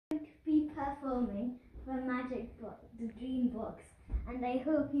performing for the Dream Box, and I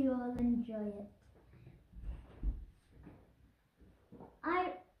hope you all enjoy it.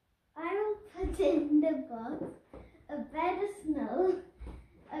 I will put in the box a bed of snow,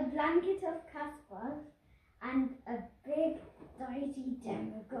 a blanket of Casper, and a big dirty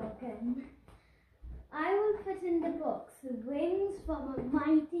Demogorgon. I will put in the box the wings from a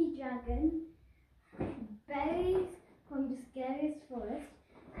mighty dragon, berries from the scariest forest,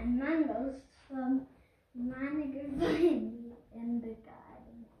 and mangoes from Imagery in the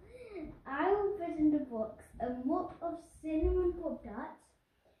garden. I will put in the box a mop of cinnamon Pop-Tarts,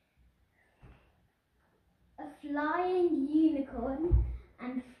 a flying unicorn,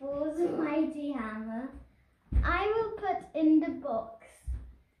 and Thor's mighty hammer. I will put in the box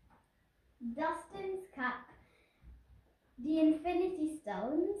Dustin's cap, the Infinity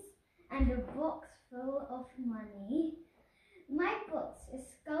Stones, and a box full of money. My box is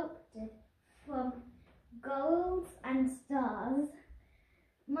sculpted from gold and stars.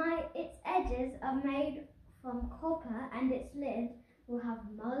 Its edges are made from copper, and its lid will have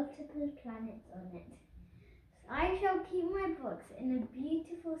multiple planets on it. I shall keep my box in a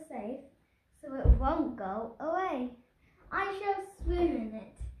beautiful safe so it won't go away. I shall swim in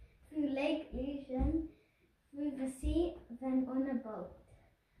it, through Lake Ocean, through the sea, then on a boat.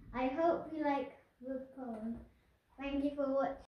 I hope you like the poem. Thank you for watching.